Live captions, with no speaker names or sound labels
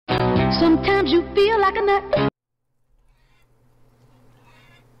Sometimes you feel like a nut.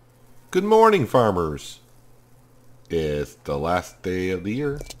 Good morning, farmers. It's the last day of the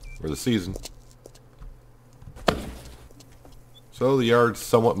year, or the season. So the yard's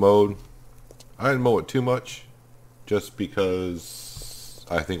somewhat mowed. I didn't mow it too much, just because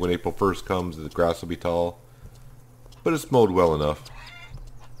I think when April 1st comes, the grass will be tall. But it's mowed well enough.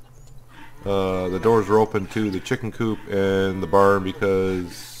 The doors are open to the chicken coop and the barn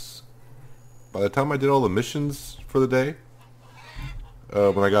because by the time I did all the missions for the day,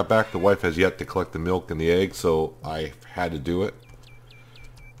 when I got back, the wife has yet to collect the milk and the eggs, so I had to do it.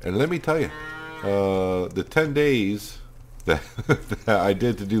 And let me tell you, the 10 days that, that I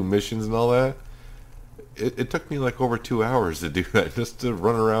did to do missions and all that, it took me like over 2 hours to do that, just to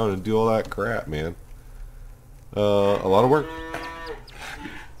run around and do all that crap, man. A lot of work.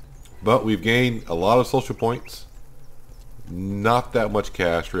 But we've gained a lot of social points. Not that much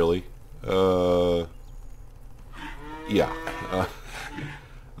cash, really. Yeah.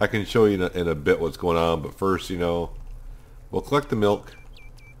 I can show you in a bit what's going on, but first, we'll collect the milk.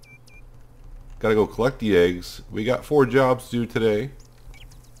 Gotta go collect the eggs. We got 4 jobs to do today.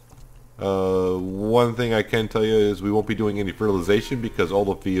 One thing I can tell you is we won't be doing any fertilization because all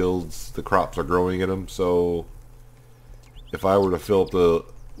the fields, the crops are growing in them. So if I were to fill up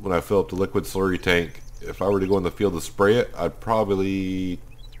when I fill up the liquid slurry tank, if I were to go in the field to spray it, I probably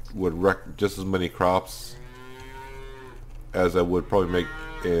would wreck just as many crops as I would probably make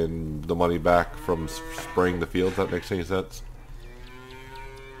in the money back from spraying the field, if that makes any sense.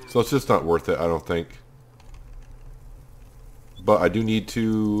 So it's just not worth it, I don't think. But I do need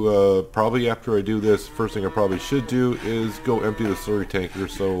to, probably after I do this, first thing I probably should do is go empty the slurry tanker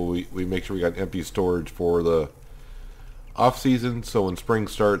so we make sure we got empty storage for the off season, so when spring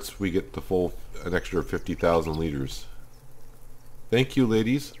starts we get the an extra 50,000 liters. Thank you,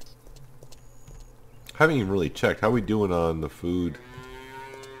 ladies. Haven't even really checked. How we doing on the food?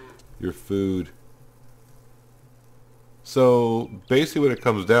 Your food. So basically what it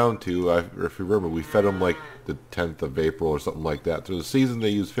comes down to, if you remember, we fed them like the 10th of April or something like that. Through the season they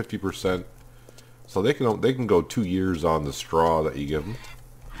use 50%, so they can go 2 years on the straw that you give them.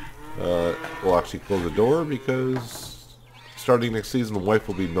 We'll actually close the door because starting next season the wife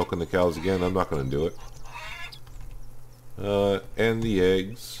will be milking the cows again. I'm not going to do it. And the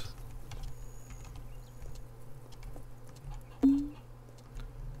eggs.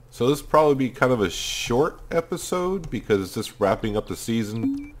 So this will probably be kind of a short episode because it's just wrapping up the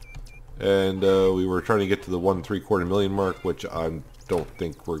season, and we were trying to get to the 1.75 million mark, which I don't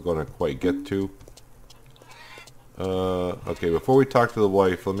think we're going to quite get to. Okay, before we talk to the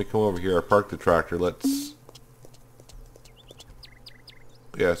wife, let me come over here. I parked the tractor.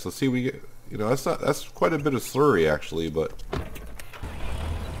 Yeah, so see, we get, that's quite a bit of slurry actually, but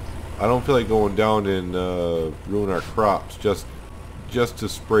I don't feel like going down and ruin our crops just to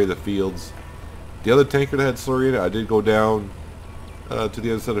spray the fields. The other tanker that had slurry in it, I did go down to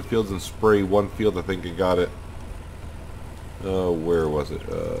the other side of the fields and spray one field. I think I got it. Where was it?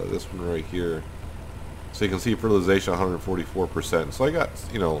 This one right here. So you can see fertilization 144%. So I got,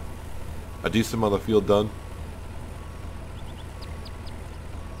 a decent amount of field done.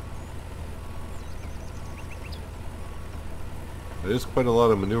 There's quite a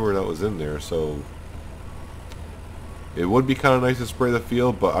lot of manure that was in there, so it would be kind of nice to spray the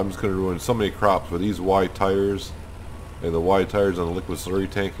field, but I'm just going to ruin so many crops with these wide tires, and the wide tires on the liquid slurry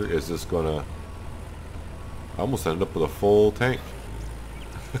tanker is just going to, I almost ended up with a full tank.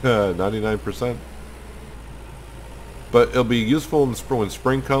 99%. But it'll be useful in the spring. When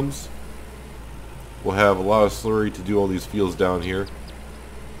spring comes, we'll have a lot of slurry to do all these fields down here.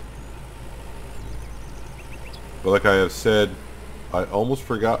 But like I have said, I almost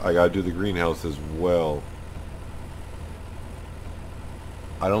forgot I gotta do the greenhouse as well.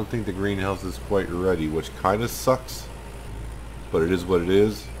 I don't think the greenhouse is quite ready, which kind of sucks, but it is what it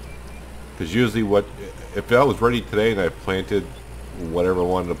is. Because usually if I was ready today and I planted whatever I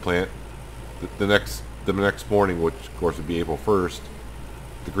wanted to plant, the next morning, which of course would be April 1st,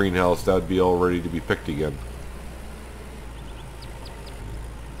 the greenhouse, that would be all ready to be picked again.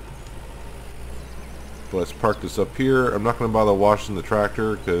 But let's park this up here. I'm not going to bother washing the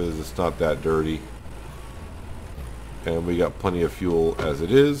tractor because it's not that dirty. And we got plenty of fuel as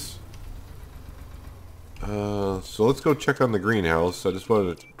it is. So let's go check on the greenhouse. I just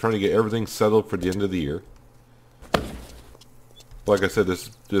wanted to try to get everything settled for the end of the year. Like I said,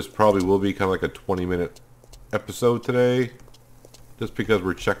 this probably will be kind of like a 20-minute episode today, just because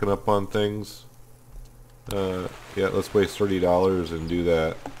we're checking up on things. Yeah, let's waste $30 and do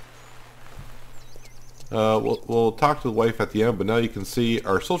that. We'll talk to the wife at the end, but now you can see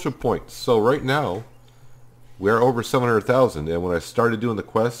our social points. So right now, we are over 700,000, and when I started doing the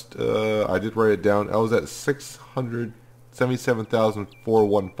quest, I did write it down. I was at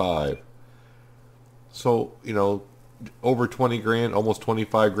 677,415. So, you know, over 20 grand, almost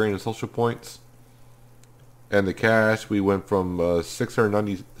 25 grand in social points. And the cash, we went from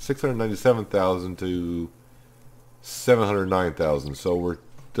 697,000 to 709,000. So we're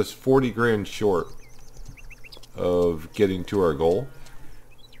just 40 grand short of getting to our goal.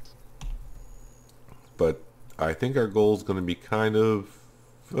 But I think our goal is going to be kind of,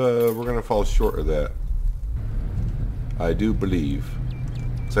 we're going to fall short of that. I do believe.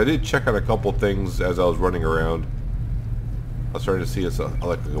 So I did check out a couple things as I was running around. I was starting to see,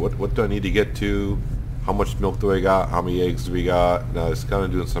 what do I need to get to? How much milk do I got? How many eggs do we got? And I was kind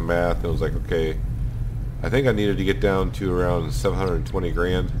of doing some math, and I was like, okay, I think I needed to get down to around 720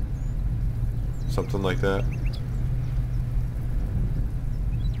 grand. Something like that.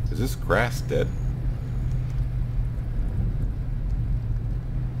 Is this grass dead?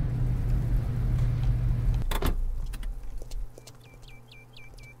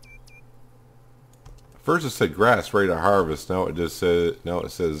 First it said grass ready to harvest. Now it just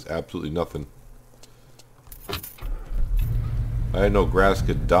says absolutely nothing. I didn't know grass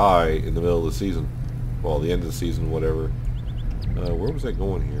could die in the middle of the season. Well, the end of the season, whatever. Where was I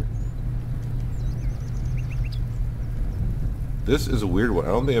going here? This is a weird one. I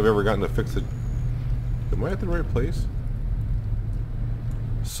don't think I've ever gotten to fix it. Am I at the right place?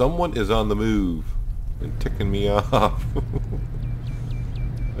 Someone is on the move and ticking me off.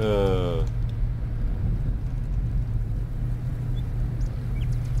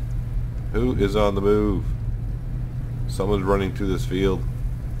 Who is on the move? Someone's running through this field.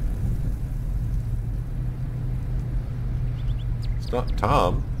 It's not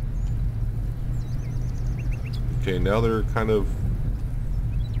Tom. Okay, now they're kind of...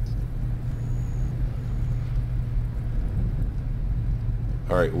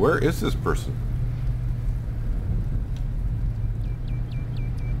 Alright, where is this person?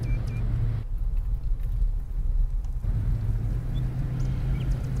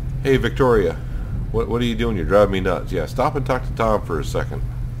 Hey, Victoria. What are you doing? You're driving me nuts. Yeah, stop and talk to Tom for a second.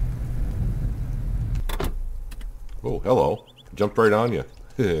 Oh, hello. Jumped right on you.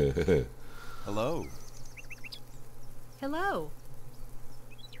 Hello. Hello.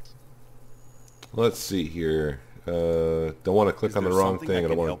 Let's see here. Don't want to click on the wrong thing. I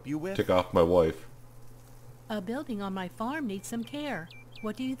don't want to tick off my wife. A building on my farm needs some care.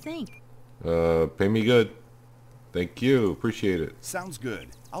 What do you think? Pay me good. Thank you. Appreciate it. Sounds good.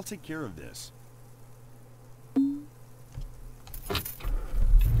 I'll take care of this.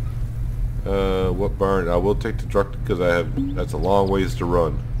 What barn? I will take the truck because that's a long ways to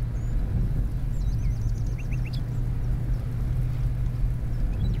run.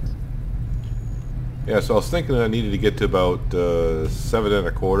 Yeah, so I was thinking I needed to get to about 7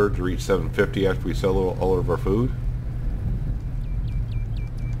 1/4 to reach 750 after we sell all of our food.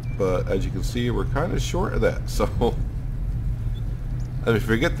 But as you can see, we're kind of short of that. So, I mean, if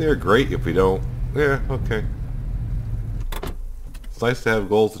we get there, great. If we don't, yeah, okay. It's nice to have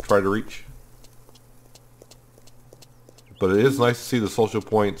goals to try to reach. But it is nice to see the social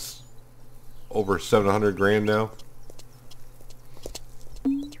points over 700 grand now.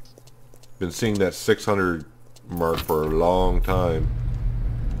 Been seeing that 600 mark for a long time.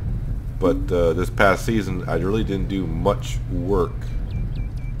 But this past season, I really didn't do much work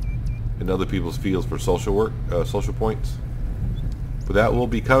in other people's fields for social points. But that will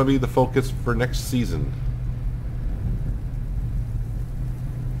be kind of the focus for next season.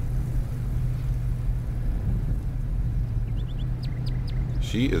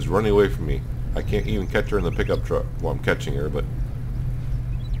 She is running away from me. I can't even catch her in the pickup truck. Well, I'm catching her, but...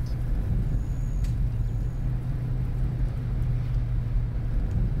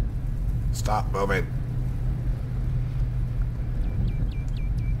 Stop moving.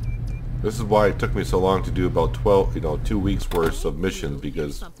 This is why it took me so long to do about 2 weeks worth of missions,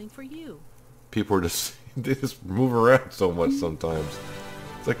 because something for you. People are just, they just move around so much sometimes.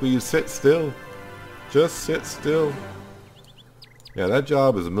 It's like, will you sit still? Just sit still. Yeah, that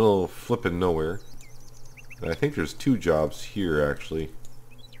job is in the middle of flipping nowhere. And I think there's 2 jobs here, actually.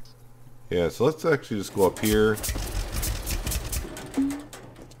 Yeah, so let's actually just go up here.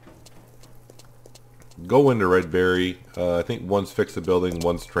 Go into Redberry. I think one's fix the building,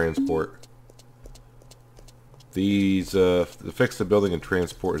 one's transport. These, the fix the building and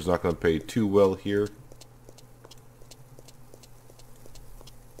transport is not going to pay too well here.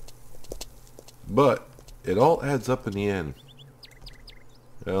 But it all adds up in the end.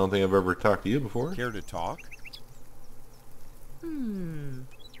 I don't think I've ever talked to you before. Care to talk?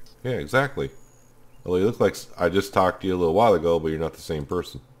 Yeah, exactly. Well, you look like I just talked to you a little while ago, but you're not the same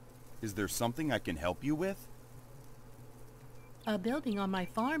person. Is there something I can help you with? A building on my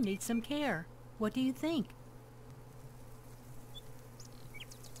farm needs some care. What do you think?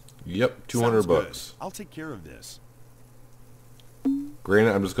 Yep, 200 Sounds good. bucks. I'll take care of this.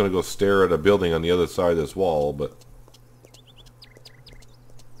 Granted, I'm just going to go stare at a building on the other side of this wall, but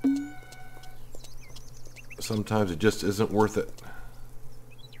sometimes it just isn't worth it.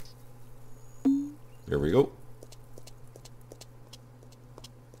 There we go.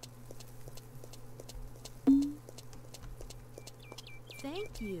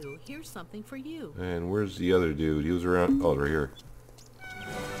 Thank you. Here's something for you. And where's the other dude? He was around. Oh, right here.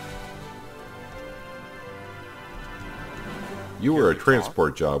 You were a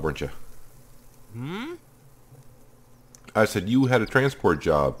transport job, weren't you? I said you had a transport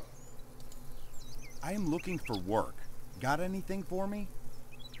job. I am looking for work. Got anything for me?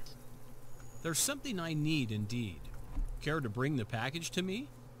 There's something I need indeed. Care to bring the package to me?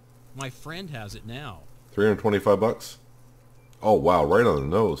 My friend has it now. 325 bucks? Oh, wow, right on the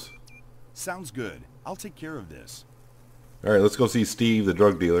nose. Sounds good. I'll take care of this. All right, let's go see Steve, the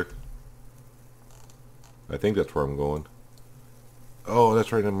drug dealer. I think that's where I'm going. Oh,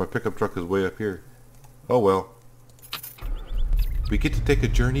 that's right, and my pickup truck is way up here. Oh, well. We get to take a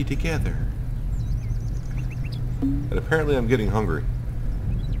journey together. And apparently I'm getting hungry.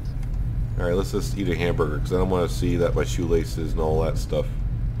 Alright, let's just eat a hamburger, because I don't want to see that my shoelaces and all that stuff.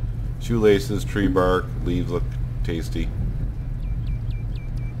 Shoelaces, tree bark, leaves look tasty.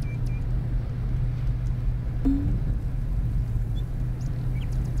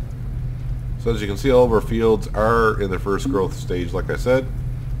 So as you can see, all of our fields are in their first growth stage, like I said.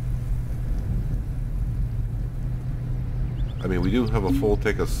 I mean, we do have a full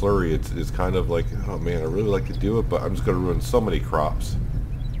take of slurry. It's kind of like, oh man, I really like to do it, but I'm just going to ruin so many crops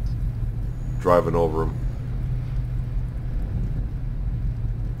driving over them.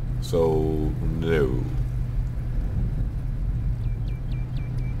 So, no.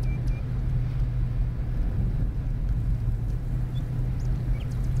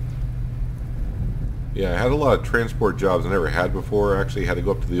 Yeah, I had a lot of transport jobs I never had before. I actually had to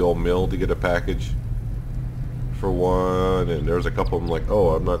go up to the old mill to get a package for one, and there was a couple of them like,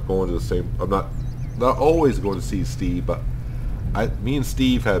 oh, I'm not going to the same, I'm not always going to see Steve, but me and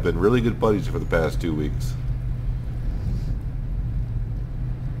Steve have been really good buddies for the past 2 weeks.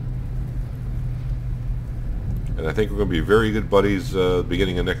 And I think we're going to be very good buddies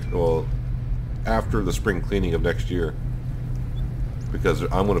beginning of after the spring cleaning of next year. Because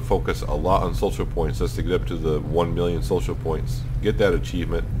I'm going to focus a lot on social points just to get up to the 1 million social points. Get that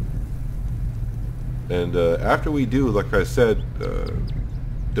achievement. And after we do, like I said,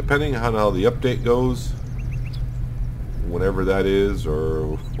 depending on how the update goes, whenever that is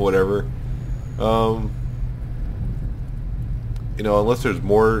or whatever, you know, unless there's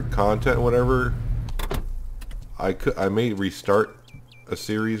more content or whatever, I may restart a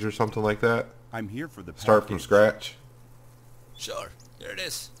series or something like that. I'm here for the Start from package. scratch. Sure, here it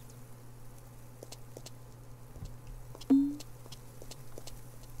is.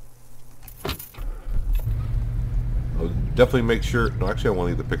 I'll definitely make sure. No, actually, I want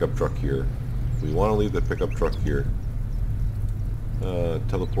to leave the pickup truck here. We want to leave the pickup truck here.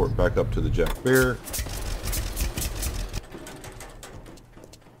 Teleport back up to the Jack Bear.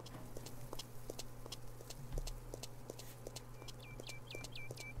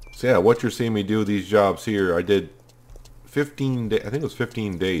 So yeah, what you're seeing me do these jobs here, I did 15 days. I think it was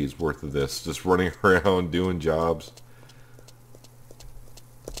 15 days worth of this, just running around doing jobs.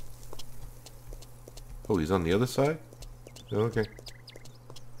 Oh, he's on the other side? Okay.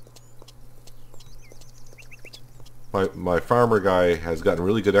 My farmer guy has gotten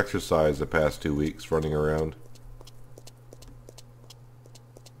really good exercise the past 2 weeks running around.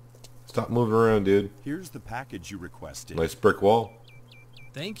 Stop moving around, dude. Here's the package you requested. Nice brick wall.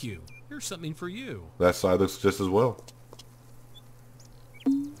 Thank you. Here's something for you. That side looks just as well.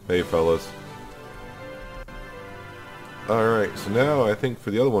 Hey, fellas. Alright, so now I think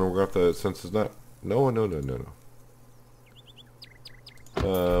for the other one we're going to have to, since it's not... No.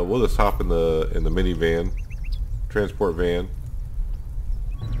 We'll just hop in the minivan. Transport van.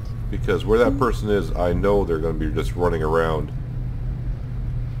 Because where that person is, I know they're going to be just running around.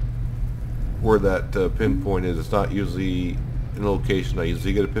 Where that pinpoint is, it's not usually in a location I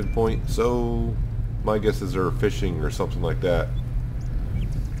usually get a pinpoint, so my guess is they're fishing or something like that.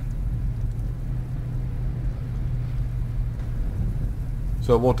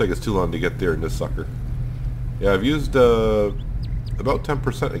 So it won't take us too long to get there in this sucker. Yeah, I've used about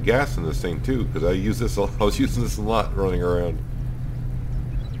 10% of gas in this thing too, because I was using this a lot running around.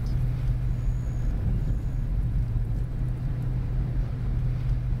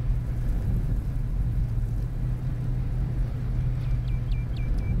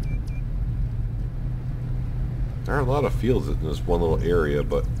 There are a lot of fields in this one little area,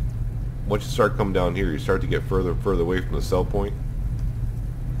 but once you start coming down here, you start to get further and further away from the cell point.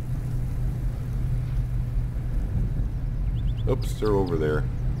 Oops, they're over there.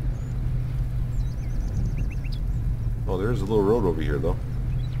 Oh, there's a little road over here, though.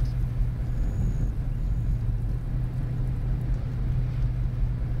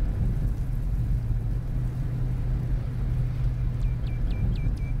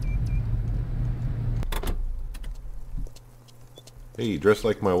 Hey, you dress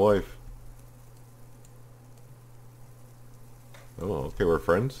like my wife. Oh, okay, we're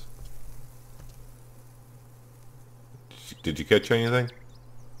friends. Did you catch anything?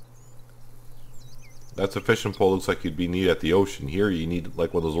 That's a fishing pole. Looks like you'd be neat at the ocean. Here you need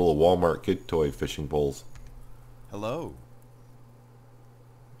like one of those little Walmart kid toy fishing poles. Hello.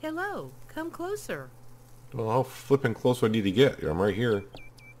 Hello, come closer. Well, how flipping close do I need to get? I'm right here.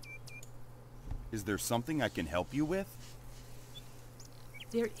 Is there something I can help you with?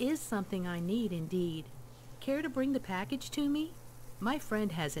 There is something I need indeed. Care to bring the package to me? My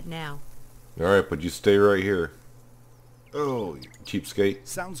friend has it now. Alright, but you stay right here. Oh, you cheapskate.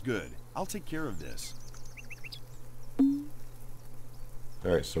 Sounds good. I'll take care of this.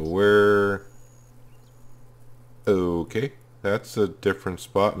 Alright, so where... Okay, that's a different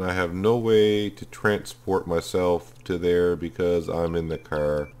spot, and I have no way to transport myself to there because I'm in the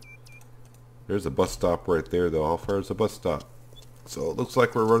car. There's a bus stop right there, though. How far is the bus stop? So it looks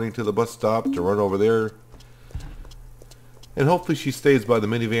like we're running to the bus stop to run over there. And hopefully she stays by the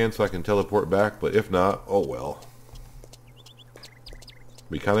minivan so I can teleport back, but if not, oh well.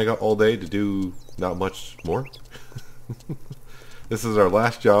 We kind of got all day to do not much more. This is our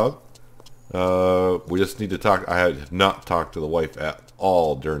last job. We just need to talk. I had not talked to the wife at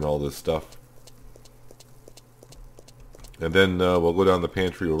all during all this stuff. And then we'll go down the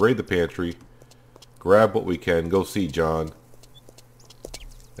pantry, we'll raid the pantry, grab what we can, go see John.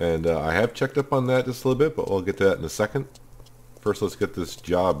 And I have checked up on that just a little bit, but we'll get to that in a second. First, let's get this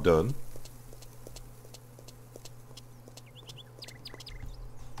job done.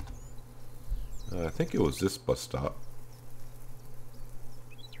 I think it was this bus stop.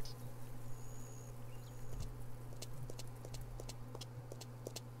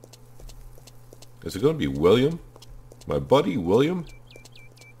 Is it going to be William? My buddy William?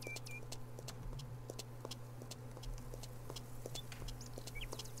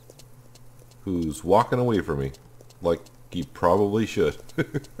 Who's walking away from me like he probably should.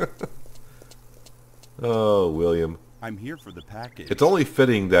 Oh, William. I'm here for the package. It's only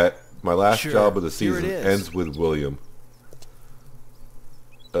fitting that my last Sure, job of the here it season is. ends with William.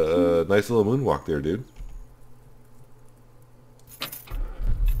 Nice little moonwalk there, dude.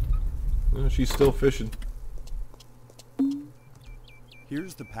 She's still fishing.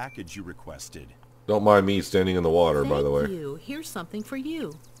 Here's the package you requested. Don't mind me standing in the water, by the way. Thank you. Here's something for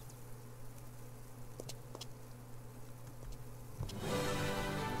you.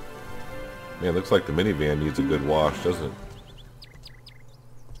 Man, looks like the minivan needs a good wash, doesn't it?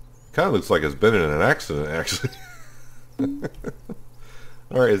 Kind of looks like it's been in an accident, actually.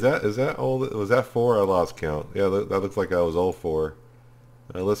 All right, is that all? Was that 4? I lost count. Yeah, that looks like I was all 4.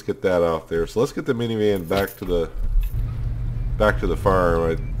 Let's get that off there. So let's get the minivan back to the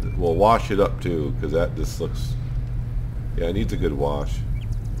farm. We'll wash it up too, because that just looks. Yeah, it needs a good wash.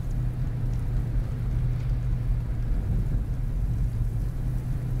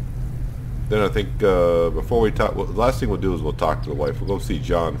 Then I think before we talk, the last thing we'll do is we'll talk to the wife. We'll go see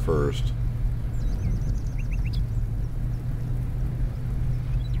John first.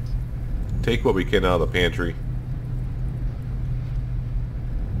 Take what we can out of the pantry.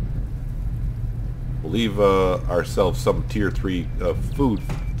 We'll leave ourselves some tier 3 food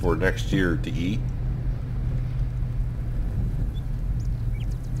for next year to eat.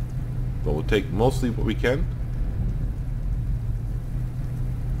 But we'll take mostly what we can.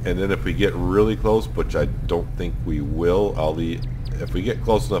 And then if we get really close, which I don't think we will, if we get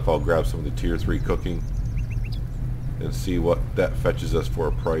close enough, I'll grab some of the tier 3 cooking and see what that fetches us for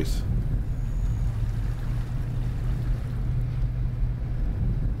a price.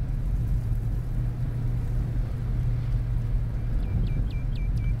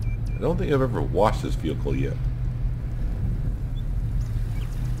 I don't think I've ever washed this vehicle yet.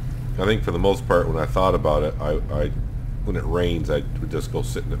 I think for the most part, when I thought about it, when it rains, I would just go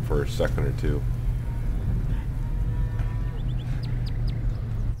sit in it for a second or two.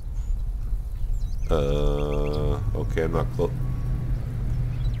 Okay, I'm not close.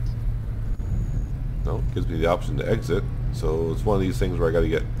 No, it gives me the option to exit. So it's one of these things where I gotta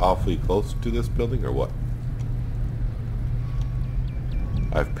get awfully close to this building, or what?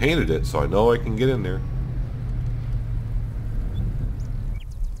 I've painted it, so I know I can get in there.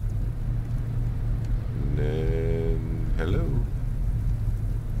 And then, hello.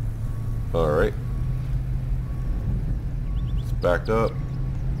 Alright. Let's back up.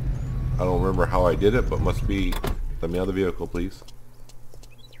 I don't remember how I did it, but must be... Let me out of the vehicle, please.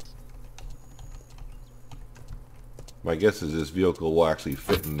 My guess is this vehicle will actually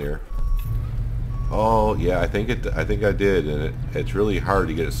fit in there. Oh yeah, I think I did, and it's really hard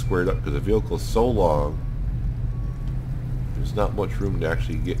to get it squared up because the vehicle is so long. There's not much room to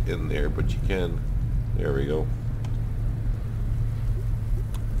actually get in there, but you can. There we go.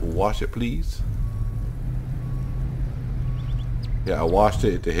 Wash it, please. Yeah, I washed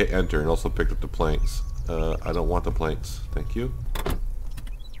it to hit enter and also picked up the planks. I don't want the planks. Thank you.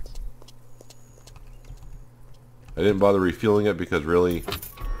 I didn't bother refueling it because really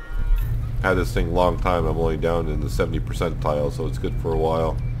had this thing a long time. I'm only down in the 70 percentile, so it's good for a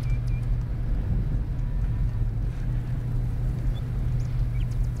while.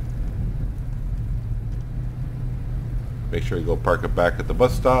 Make sure you go park it back at the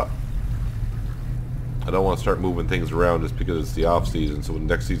bus stop. I don't want to start moving things around just because it's the off season, so when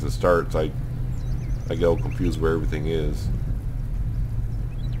next season starts I get all confused where everything is.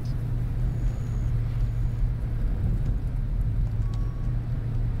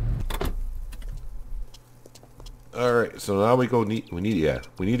 Alright, so now we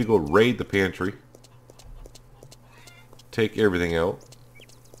need to go raid the pantry. Take everything out.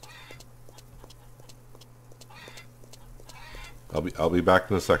 I'll be back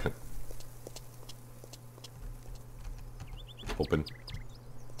in a second. Open.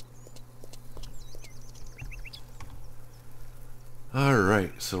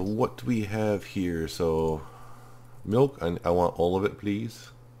 Alright, so what do we have here? So milk, I want all of it, please.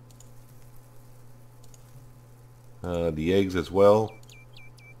 The eggs as well.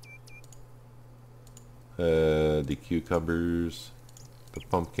 The cucumbers, the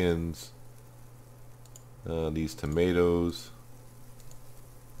pumpkins, these tomatoes.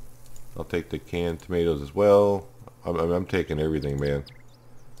 I'll take the canned tomatoes as well. I'm taking everything, man.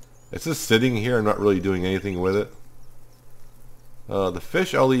 It's just sitting here. I'm not really doing anything with it. The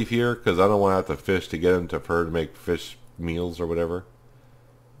fish I'll leave here because I don't want to have to fish to get them for her to make fish meals or whatever.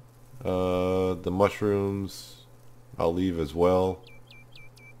 The mushrooms I'll leave as well.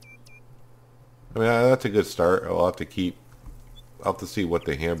 I mean, that's a good start. I'll have to see what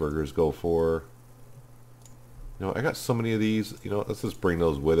the hamburgers go for. You know, I got so many of these. You know, let's just bring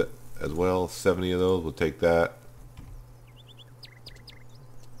those with it as well. 70 of those. We'll take that.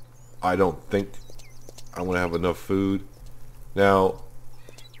 I don't think I'm going to have enough food. Now,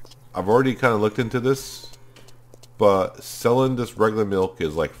 I've already kind of looked into this, but selling this regular milk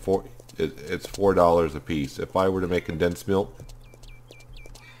is like it's $4 a piece. If I were to make condensed milk,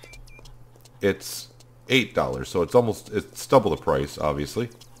 it's $8, so it's double the price. Obviously,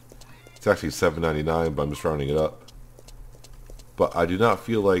 it's actually $7.99, but I'm just rounding it up. But I do not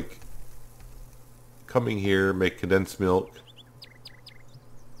feel like coming here, make condensed milk.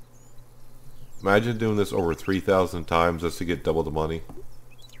 Imagine doing this over 3,000 times just to get double the money.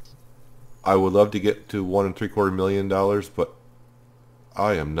 I would love to get to $1.75 million, but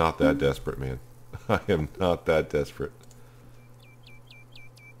I am not that desperate, man. I am not that desperate.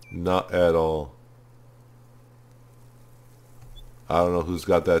 Not at all. I don't know who's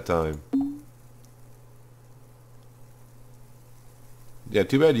got that time. Yeah,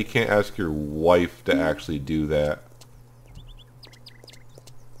 too bad you can't ask your wife to actually do that.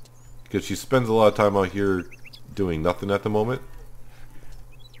 Because she spends a lot of time out here doing nothing at the moment.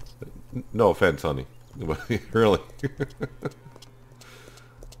 No offense, honey. Really.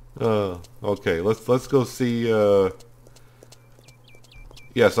 Okay, let's go see.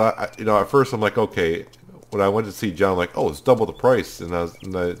 Yes, you know, at first I'm like, okay. When I went to see John, I'm like, oh, it's double the price, and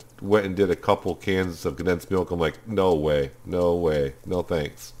I went and did a couple cans of condensed milk. I'm like, no way, no way, no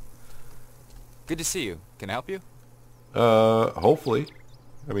thanks. Good to see you. Can I help you? Hopefully.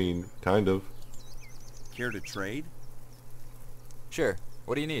 I mean, kind of. Care to trade? Sure.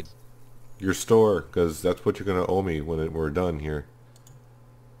 What do you need? Your store, because that's what you're going to owe me when we're done here.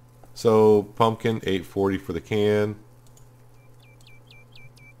 So, pumpkin, $8.40 for the can.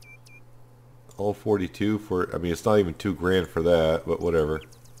 All 42 for, I mean, it's not even $2,000 for that, but whatever.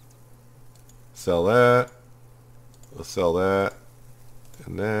 Sell that. We'll sell that.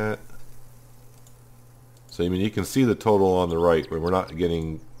 And that. So, I mean, you can see the total on the right, where we're not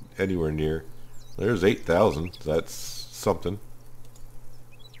getting anywhere near. There's 8,000. That's something.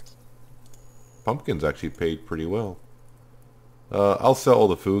 Pumpkins actually paid pretty well. I'll sell all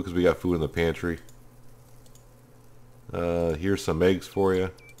the food because we got food in the pantry. Here's some eggs for you.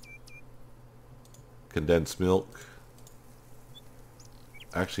 Condensed milk.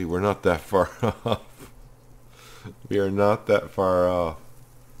 Actually, we're not that far off. We are not that far off.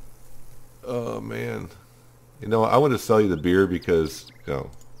 Oh, man. You know, I want to sell you the beer because, you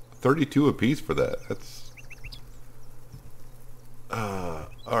know, 32 a piece for that. That's...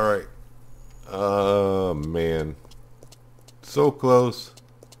 alright. Oh, man. So close.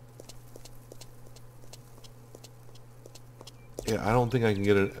 Yeah, I don't think I can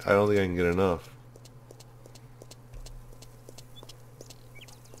get it. I don't think I can get enough.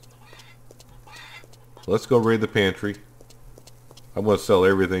 Let's go raid the pantry. I'm gonna sell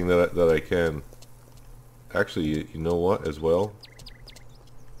everything that I can. Actually, you know what? As well.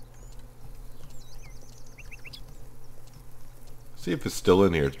 See if it's still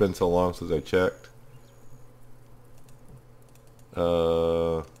in here. It's been so long since I checked.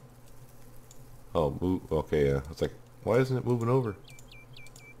 Oh, move. Okay, yeah. It's like, why isn't it moving over?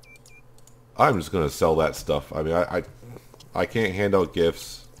 I'm just gonna sell that stuff. I mean, I can't hand out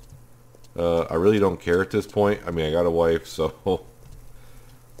gifts. I really don't care at this point. I mean, I got a wife, so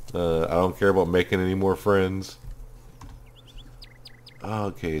I don't care about making any more friends.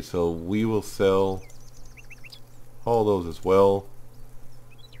 Okay, so we will sell all those as well.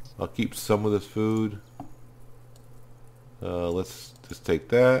 I'll keep some of this food. Let's just take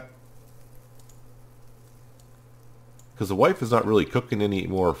that. Because the wife is not really cooking any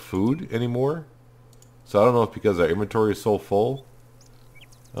more food anymore. So I don't know if because our inventory is so full.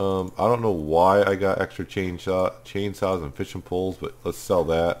 I don't know why I got extra chainsaws and fishing poles, but let's sell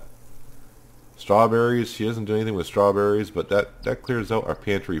that. Strawberries, she doesn't do anything with strawberries, but that clears out our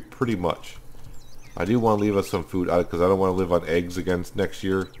pantry pretty much. I do want to leave us some food out because I don't want to live on eggs again next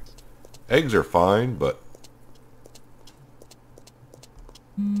year. Eggs are fine, but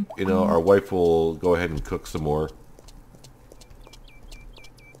you know, our wife will go ahead and cook some more.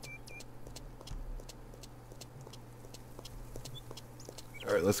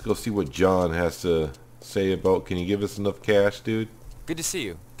 Alright, let's go see what John has to say about, can you give us enough cash, dude? Good to see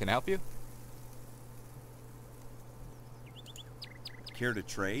you. Can I help you? Care to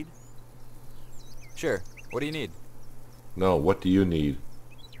trade? Sure. What do you need? No, what do you need?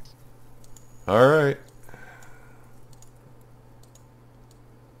 Alright.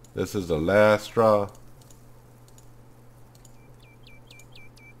 This is the last straw.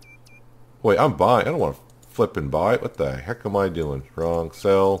 Wait, I'm buying. I don't want to flip and buy. What the heck am I doing? Wrong.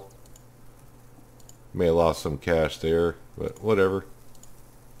 Sell. May have lost some cash there, but whatever.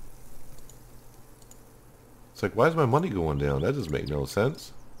 It's like, why is my money going down? That doesn't make no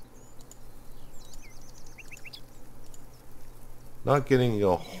sense. Not getting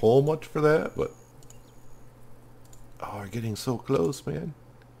a whole much for that, but oh, we're getting so close, man.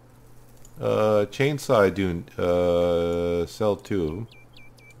 Chainsaw, I do sell 2 of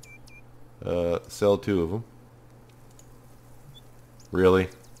them. Sell 2 of them. Really?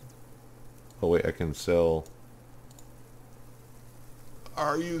 Oh wait, I can sell.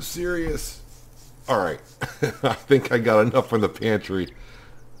 Are you serious? Alright. I think I got enough from the pantry.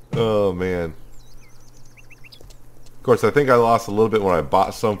 Oh man. Of course, I think I lost a little bit when I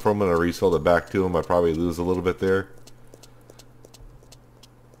bought some from him and I resold it back to him. I probably lose a little bit there.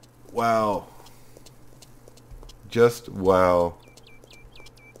 Wow. Just wow.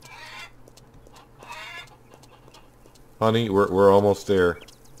 Honey, we're almost there.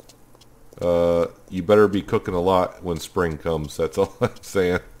 You better be cooking a lot when spring comes. That's all I'm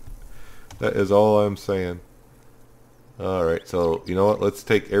saying. That is all I'm saying. Alright, so you know what? Let's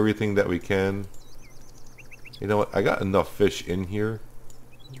take everything that we can. You know what? I got enough fish in here.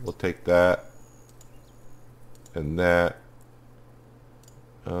 We'll take that. And that.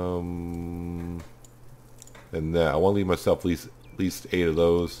 And that. I want to leave myself at least 8 of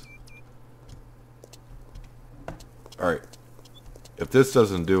those. Alright. If this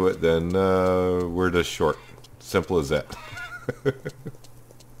doesn't do it, then we're just short. Simple as that.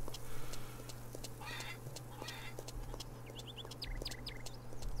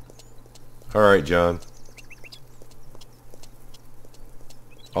 Alright, John.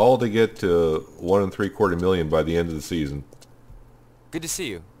 All to get to 1 3/4 million by the end of the season. Good to see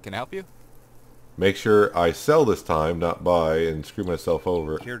you. Can I help you? Make sure I sell this time, not buy, and screw myself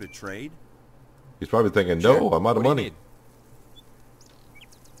over. Care to trade? He's probably thinking, Sure. no, I'm out of What do you money.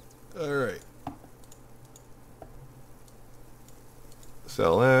 need? Alright.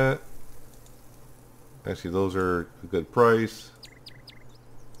 Sell that. Actually, those are a good price.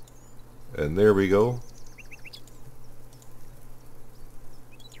 And there we go.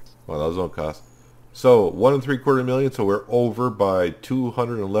 Well, that was no cost. So 1.75 million. So we're over by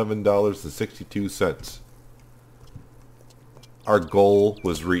 $211.62. Our goal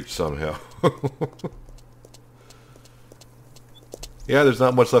was reached somehow. Yeah, there's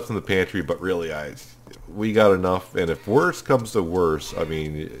not much left in the pantry, but really, we got enough. And if worse comes to worse, I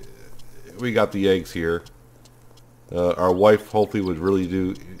mean, we got the eggs here. Our wife hopefully would really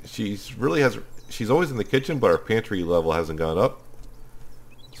do. She's always in the kitchen, but our pantry level hasn't gone up.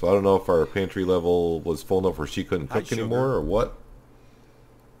 So I don't know if our pantry level was full enough where she couldn't cook anymore or what.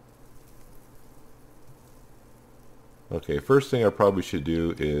 Okay, first thing I probably should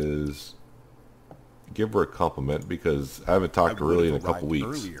do is give her a compliment because I haven't talked to her really in a couple weeks.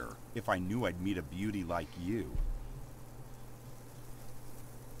 Earlier, if I knew I'd meet a beauty like you.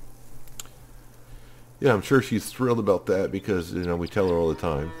 Yeah, I'm sure she's thrilled about that because, you know, we tell her all the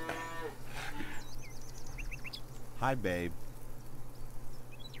time. Hi, babe.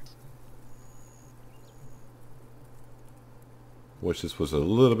 Wish this was a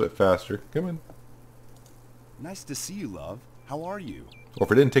little bit faster. Come in. Nice to see you, love. How are you? Or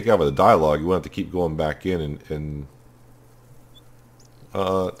if it didn't take out of the dialogue, you won't have to keep going back in and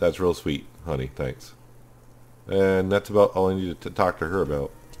that's real sweet, honey. Thanks. And that's about all I needed to talk to her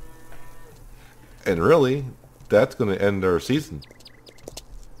about. And really, that's going to end our season.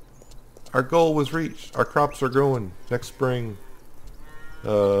 Our goal was reached. Our crops are growing next spring.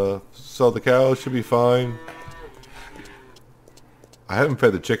 So the cows should be fine. I haven't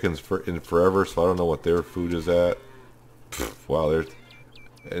fed the chickens in forever, so I don't know what their food is at. Wow, there's,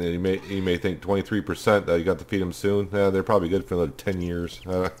 and you may think 23% that you got to feed them soon. They're probably good for another 10 years.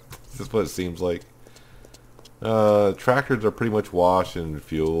 That's what it seems like. Tractors are pretty much washed and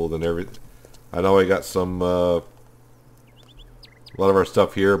fueled and everything. I know I got some a lot of our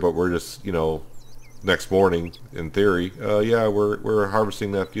stuff here, but we're just, you know, next morning in theory. Yeah, we're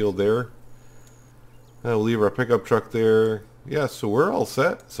harvesting that field there. We'll leave our pickup truck there. Yeah, so we're all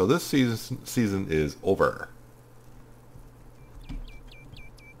set. So this season is over.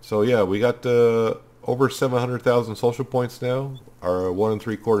 So yeah, we got over 700,000 social points now. Our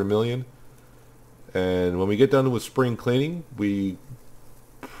 1.75 million. And when we get done with spring cleaning, we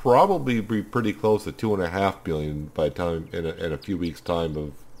probably be pretty close to 2.5 billion by the time in a few weeks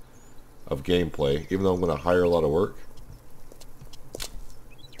time of gameplay. Even though I'm going to hire a lot of work.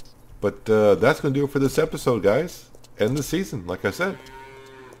 But that's going to do it for this episode, guys. End the season, like I said.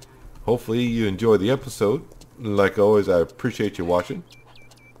 Hopefully you enjoyed the episode. Like always, I appreciate you watching.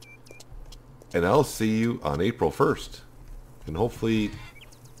 And I'll see you on April 1st. And hopefully,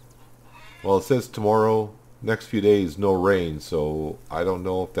 well, it says tomorrow, next few days, no rain. So I don't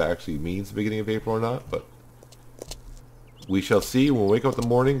know if that actually means the beginning of April or not. But we shall see when we wake up in the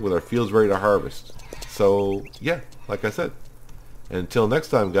morning with our fields ready to harvest. So, yeah, like I said. Until next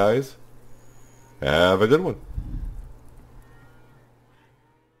time, guys, have a good one.